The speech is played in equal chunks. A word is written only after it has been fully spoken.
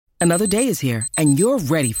Another day is here, and you're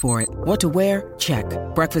ready for it. What to wear? Check.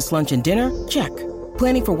 Breakfast, lunch, and dinner? Check.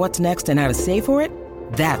 Planning for what's next and how to save for it?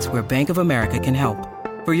 That's where Bank of America can help.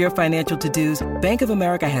 For your financial to-dos, Bank of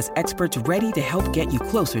America has experts ready to help get you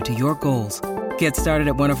closer to your goals. Get started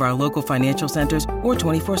at one of our local financial centers or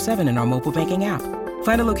 24/7 in our mobile banking app.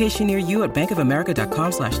 Find a location near you at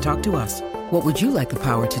bankofamerica.com/talktous. What would you like the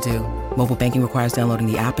power to do? Mobile banking requires downloading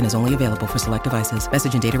the app and is only available for select devices.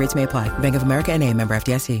 Message and data rates may apply. Bank of America N.A., member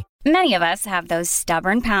FDIC. Many of us have those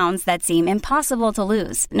stubborn pounds that seem impossible to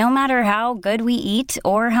lose, no matter how good we eat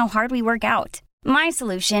or how hard we work out. My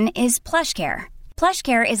solution is PlushCare.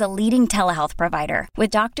 PlushCare is a leading telehealth provider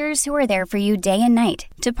with doctors who are there for you day and night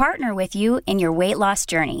to partner with you in your weight loss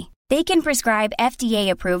journey. They can prescribe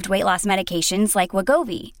FDA-approved weight loss medications like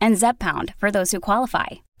Wegovy and Zepbound for those who qualify.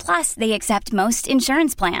 Plus, they accept most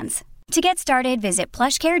insurance plans. To get started, visit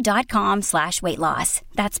plushcare.com/weightloss.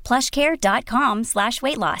 That's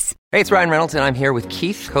plushcare.com/weightloss. Hey, it's Ryan Reynolds, and I'm here with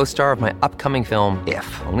Keith, co-star of my upcoming film, If,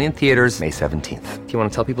 only in theaters May 17th. Do you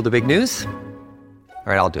want to tell people the big news?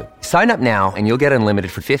 All right, I'll do it. Sign up now and you'll get unlimited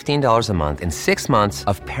for $15 a month and 6 months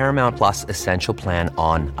of Paramount Plus Essential Plan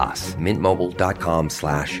on us.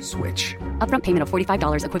 MintMobile.com/switch. Upfront payment of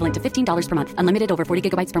 $45 equivalent to $15 per month. Unlimited over 40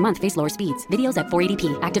 gigabytes per month. Face lower speeds. Videos at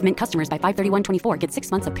 480p. Active Mint customers by 531.24 get 6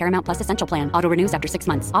 months of Paramount Plus Essential Plan. Auto renews after 6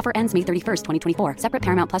 months. Offer ends May 31st, 2024. Separate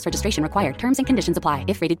Paramount Plus registration required. Terms and conditions apply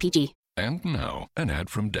if rated PG. And now, an ad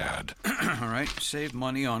from Dad. All right, save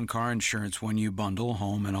money on car insurance when you bundle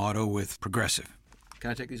home and auto with Progressive. Can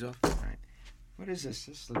I take these off? All right. What is this?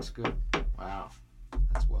 This looks good. Wow.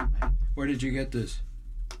 That's well made. Where did you get this?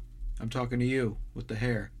 I'm talking to you with the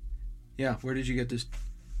hair. Yeah, where did you get this?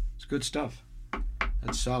 It's good stuff.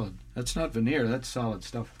 That's solid. That's not veneer. That's solid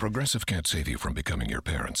stuff. Progressive can't save you from becoming your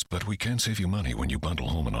parents, but we can save you money when you bundle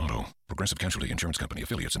home and auto. Progressive Casualty Insurance Company,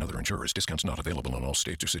 affiliates, and other insurers. Discounts not available in all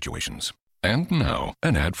states or situations. And now,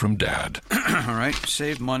 an ad from Dad. All right,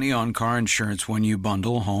 save money on car insurance when you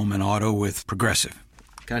bundle home and auto with Progressive.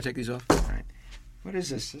 Can I take these off? All right. What is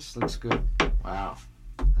this? This looks good. Wow.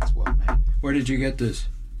 That's well made. Where did you get this?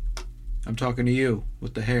 I'm talking to you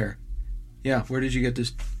with the hair. Yeah, where did you get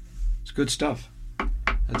this? It's good stuff.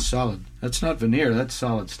 That's solid. That's not veneer. That's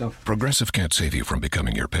solid stuff. Progressive can't save you from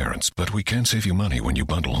becoming your parents, but we can save you money when you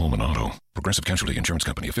bundle home and auto. Progressive Casualty Insurance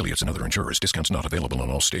Company, affiliates, and other insurers. Discounts not available in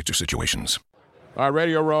all states or situations. All right,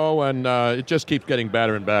 Radio Row, and it just keeps getting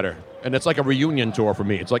better and better. And it's like a reunion tour for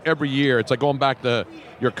me. It's like every year. It's like going back to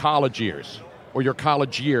your college years or your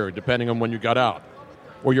college year, depending on when you got out,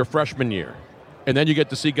 or your freshman year. And then you get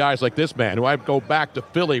to see guys like this man, who I go back to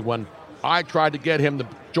Philly when I tried to get him to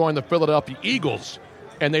join the Philadelphia Eagles.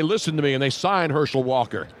 And they listened to me, and they signed Herschel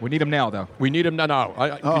Walker. We need him now, though. We need him now.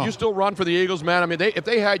 Can you still run for the Eagles, man? I mean, if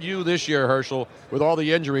they had you this year, Herschel, with all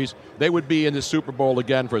the injuries, they would be in the Super Bowl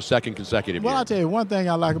again for a second consecutive year. Well, I'll tell you, one thing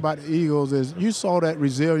I like about the Eagles is you saw that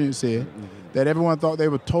resiliency that everyone thought they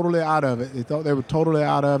were totally out of it. They thought they were totally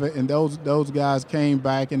out of it, and those guys came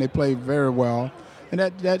back, and they played very well. And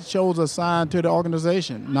that shows a sign to the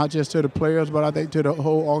organization, not just to the players, but I think to the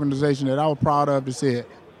whole organization that I was proud of to see it.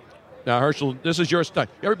 Now, Herschel, this is your stuff.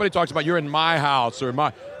 Everybody talks about you're in my house or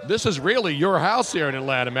my. This is really your house here in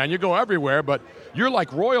Atlanta, man. You go everywhere, but you're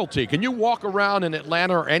like royalty. Can you walk around in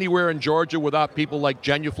Atlanta or anywhere in Georgia without people like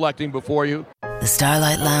genuflecting before you? The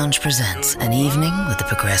Starlight Lounge presents An Evening with the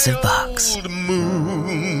Progressive Box. The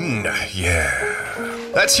moon, yeah.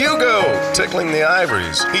 That's Hugo, tickling the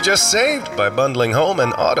ivories. He just saved by bundling home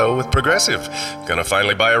and auto with Progressive. Gonna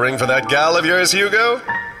finally buy a ring for that gal of yours, Hugo?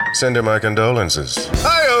 Send her my condolences.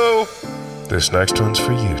 Hi-oh! This next one's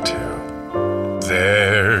for you two.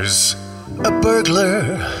 There's a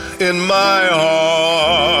burglar in my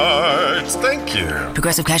heart. Thank you.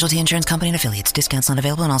 Progressive Casualty Insurance Company and affiliates. Discounts not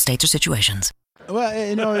available in all states or situations. Well,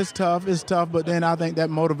 it's tough. It's tough, but then I think that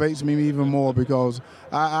motivates me even more because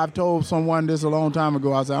I've told someone this a long time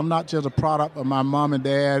ago. I said, I'm not just a product of my mom and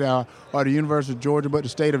dad or the University of Georgia, but the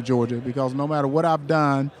state of Georgia, because no matter what I've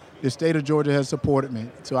done, the state of Georgia has supported me.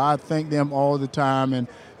 So I thank them all the time, and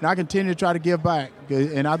I continue to try to give back.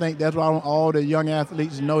 And I think that's why I want all the young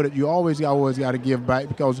athletes to know that you always got to give back,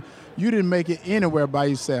 because you didn't make it anywhere by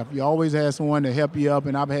yourself. You always had someone to help you up,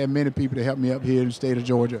 and I've had many people to help me up here in the state of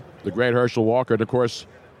Georgia. The great Herschel Walker, and of course,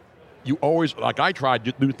 you always, like I tried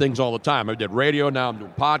to do things all the time. I did radio, now I'm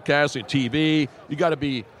doing podcasting, TV. You got to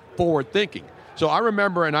be forward-thinking. So I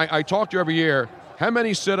remember, and I talk to you every year, how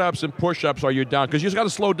many sit-ups and push-ups are you down? Because you just got to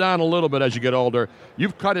slow down a little bit as you get older.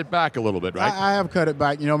 You've cut it back a little bit, right? I have cut it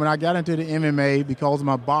back. When I got into the MMA because of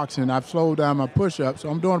my boxing, I've slowed down my push-ups. So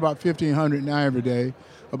I'm doing about 1,500 now every day.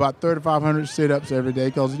 about 3,500 sit-ups every day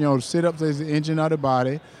because, sit-ups is the engine of the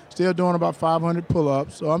body. Still doing about 500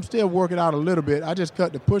 pull-ups. So I'm still working out a little bit. I just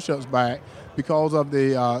cut the push-ups back because of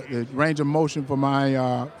the range of motion for my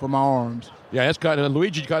arms. Yeah, it's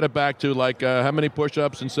Luigi cut it back to how many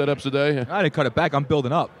push-ups and sit-ups a day? I didn't cut it back. I'm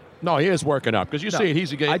building up. No, he is working up because you see it.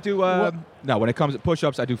 He's a game. I do. No, when it comes to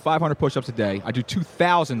push-ups, I do 500 push-ups a day. I do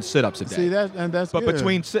 2,000 sit-ups a day. See that's but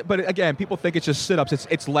good. But again, people think it's just sit-ups.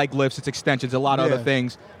 It's leg lifts, it's extensions, a lot of other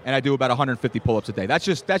things, and I do about 150 pull-ups a day. That's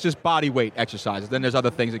just body weight exercises. Then there's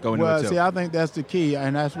other things that go into it too. Well, see, I think that's the key,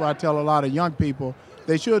 and that's why I tell a lot of young people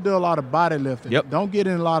they should do a lot of body lifting. Yep. Don't get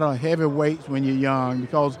in a lot of heavy weights when you're young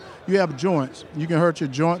because you have joints. You can hurt your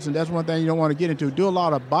joints, and that's one thing you don't want to get into. Do a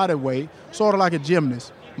lot of body weight, sort of like a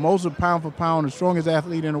gymnast. Most of pound for pound, the strongest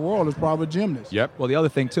athlete in the world is probably a gymnast. Yep. Well, the other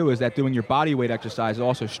thing too is that doing your body weight exercise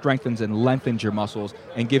also strengthens and lengthens your muscles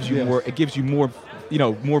and gives you more. It gives you more,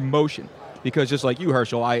 more motion. Because just like you,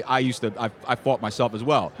 Herschel, I fought myself as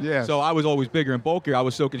well. Yes. So I was always bigger and bulkier. I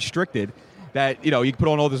was so constricted that you can put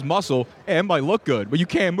on all this muscle and it might look good, but you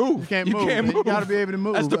can't move. You can't move. You got to be able to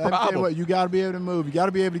move. That's the problem. You got to be able to move. You got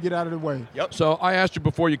to be able to get out of the way. Yep. So I asked you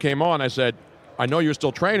before you came on. I said, I know you're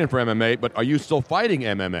still training for MMA, but are you still fighting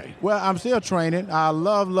MMA? Well, I'm still training. I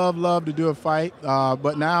love to do a fight,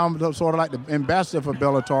 but now I'm sort of like the ambassador for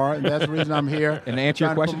Bellator, and that's the reason I'm here. And to answer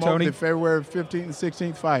your question, Tony, the Tony, February 15th and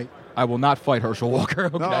 16th fight. I will not fight Herschel Walker.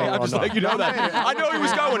 Okay, No, I'm just letting you know that. I know he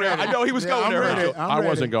was going there. I know he was going there. Ready. I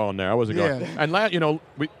wasn't going there. I wasn't going.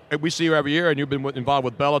 And we see you every year, and you've been involved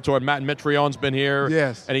with Bellator. And Matt Mitrione's been here.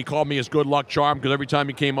 Yes. And he called me his good luck charm because every time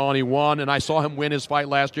he came on, he won. And I saw him win his fight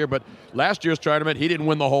last year, but last year's tournament, he didn't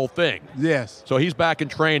win the whole thing. Yes. So he's back in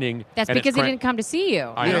training. That's because he didn't come to see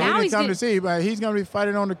you. I know. He didn't come to see you, but he's going to be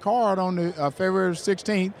fighting on the card on the February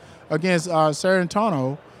 16th against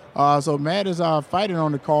Sarantano. So Matt is fighting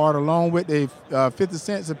on the card along with the 50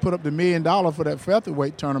 Cents that put up the $1 million for that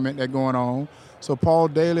featherweight tournament that's going on. So Paul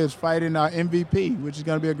Daly is fighting MVP, which is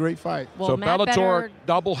going to be a great fight. Well, so Bellator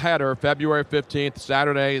doubleheader, February 15th,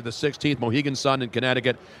 Saturday the 16th, Mohegan Sun in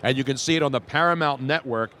Connecticut. And you can see it on the Paramount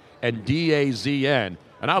Network and DAZN.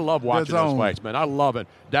 And I love watching those fights, man. I love it.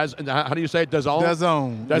 How do you say it?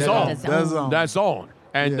 DAZN? DAZN.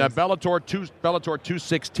 And Bellator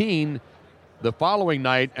 216 the following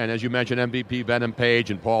night, and as you mentioned, MVP Venom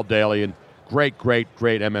Page and Paul Daly, and great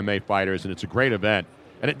MMA fighters, and it's a great event.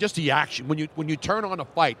 And just the action, when you turn on a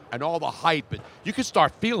fight and all the hype, you can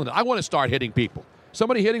start feeling it. I want to start hitting people.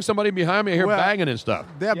 Somebody hitting somebody behind me, I hear banging and stuff.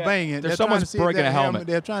 They're banging. There's someone's breaking a helmet.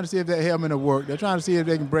 They're trying to see if that helmet will work. They're trying to see if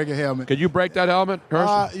they can break a helmet. Can you break that helmet,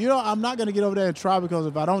 Herschel? I'm not going to get over there and try because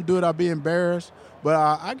if I don't do it, I'll be embarrassed. But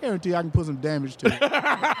I guarantee I can put some damage to it.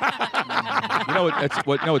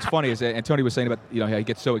 What's funny is that, and Tony was saying about, how he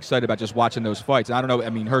gets so excited about just watching those fights. And I don't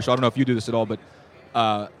know, Herschel, I don't know if you do this at all, but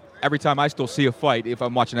every time I still see a fight, if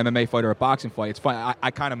I'm watching an MMA fight or a boxing fight, it's fun.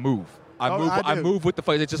 I kind of move. I move with the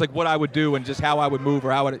fight. It's just like what I would do and just how I would move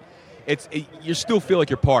or how you still feel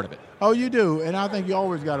like you're part of it. Oh, you do, and I think you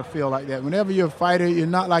always got to feel like that. Whenever you're a fighter, you're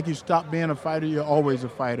not like you stop being a fighter. You're always a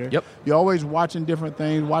fighter. Yep. You're always watching different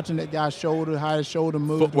things, watching that guy's shoulder, how his shoulder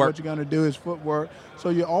moves, footwork. What you're going to do, his footwork. So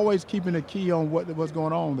you're always keeping a key on what's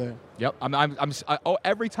going on there. Yep.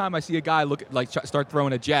 Every time I see a guy start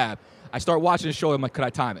throwing a jab, I start watching his shoulder. I'm like, could I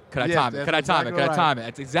time it? Could I time it? Could I time it? Could I time it?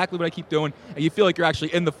 That's exactly what I keep doing. And you feel like you're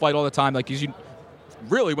actually in the fight all the time. Like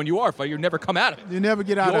really, when you are a fighter, you never come out of it. You never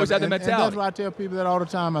get out of it. You always have the mentality. And that's why I tell people that all the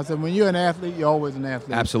time. I said, when you're an athlete, you're always an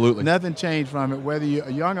athlete. Absolutely. Nothing changed from it. Whether you're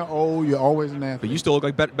young or old, you're always an athlete. But you still look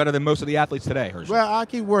like better than most of the athletes today, Herschel. Well, I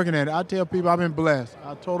keep working at it. I tell people I've been blessed.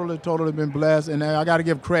 I totally been blessed. And I got to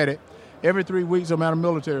give credit. Every 3 weeks, I'm at a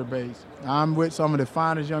military base. I'm with some of the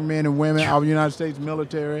finest young men and women of the United States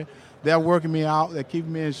military. They're working me out. They're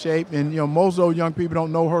keeping me in shape. And, most of those young people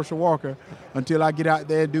don't know Herschel Walker until I get out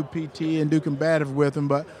there and do PT and do combative with them.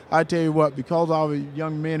 But I tell you what, because all the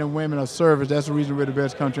young men and women are service, that's the reason we're the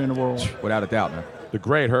best country in the world. Without a doubt, man. The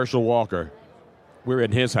great Herschel Walker. We're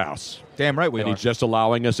in his house. Damn right we are. And he's just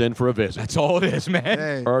allowing us in for a visit. That's all it is, man.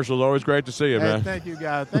 Hey. Herschel's always great to see you, man. Thank you,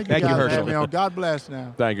 guys. Thank you, guys for Herschel. having me on. God bless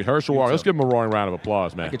now. Thank you. Herschel Walker. Let's give him a roaring round of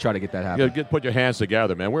applause, man. I could try to get that happen. Put your hands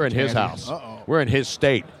together, man. We're in his house. Uh-oh. We're in his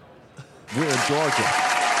state. We're in Georgia.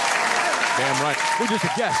 Damn right. We're just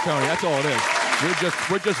a guest, Tony. That's all it is.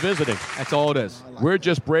 We're just visiting. That's all it is. We're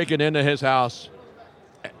just breaking into his house,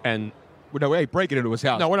 and no, we ain't breaking into his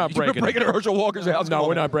house. No, we're not breaking. You're breaking into Herschel Walker's house. No,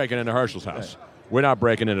 we're not breaking into Herschel's house. We're not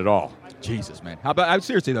breaking in at all. Jesus, man. How about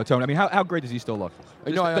seriously though, Tony? How great does he still look?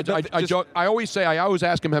 I joke. I always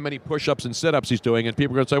ask him how many push-ups and sit-ups he's doing, and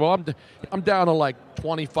people are going to say, "Well, I'm down to like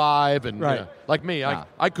 25," and like me,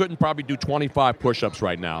 I couldn't probably do 25 push-ups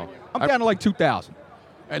right now. I'm down to like 2,000.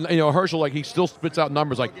 And, Herschel, like, he still spits out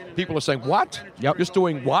numbers. Like, people are saying, what? Yep. You're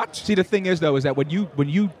doing what? See, the thing is, though, is that when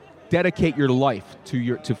you dedicate your life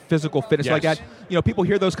to physical fitness like that, people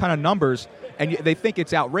hear those kind of numbers and they think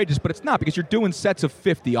it's outrageous, but it's not, because you're doing sets of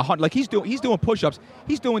 50, 100. Like, he's doing push-ups.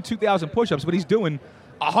 He's doing 2,000 push-ups, but he's doing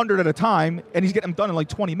 100 at a time, and he's getting them done in like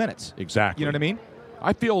 20 minutes. Exactly. You know what I mean?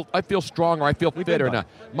 I feel stronger. I feel fitter now.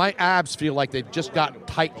 My abs feel like they've just gotten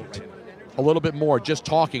tightened a little bit more just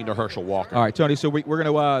talking to Herschel Walker. All right, Tony. So we're going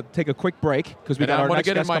to take a quick break because we got our next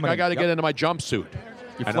guest coming in. I got to get into my jumpsuit.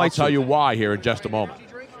 Your and flight I'll tell suit. you why here in just a moment.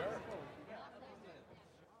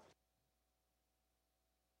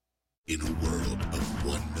 In a world of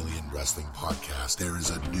 1 million wrestling podcasts, there is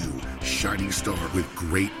a new shining star with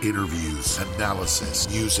great interviews, analysis,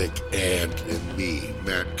 music, and me,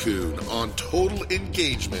 Matt Coon, on total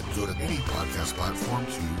engagement. Go to any podcast platform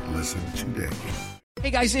to listen today. Hey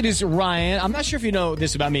guys, it is Ryan. I'm not sure if you know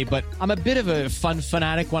this about me, but I'm a bit of a fun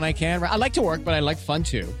fanatic when I can. I like to work, but I like fun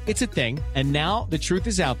too. It's a thing. And now the truth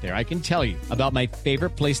is out there. I can tell you about my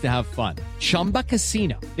favorite place to have fun. Chumba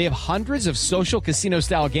Casino. They have hundreds of social casino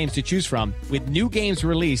style games to choose from with new games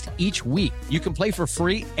released each week. You can play for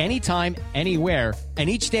free anytime, anywhere. And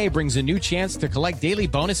each day brings a new chance to collect daily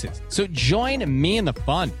bonuses. So join me in the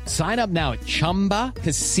fun. Sign up now at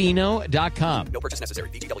ChumbaCasino.com. No purchase necessary.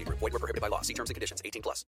 VGW Group. Void where prohibited by law. See terms and conditions.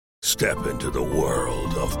 18+. Step into the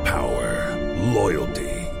world of power, loyalty,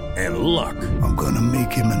 and luck. I'm gonna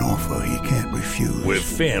make him an offer he can't refuse. With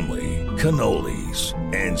family, cannolis,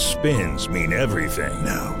 and spins mean everything.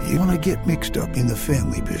 Now, you wanna get mixed up in the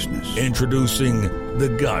family business. Introducing The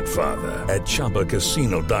Godfather at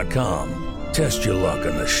ChumbaCasino.com. Test your luck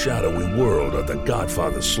in the shadowy world of The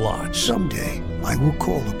Godfather slot. Someday, I will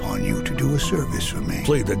call upon you to do a service for me.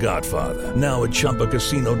 Play The Godfather, now at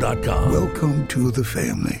ChumbaCasino.com. Welcome to the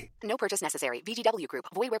family. No purchase necessary. VGW Group.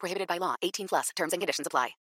 Void where prohibited by law. 18+. Terms and conditions apply.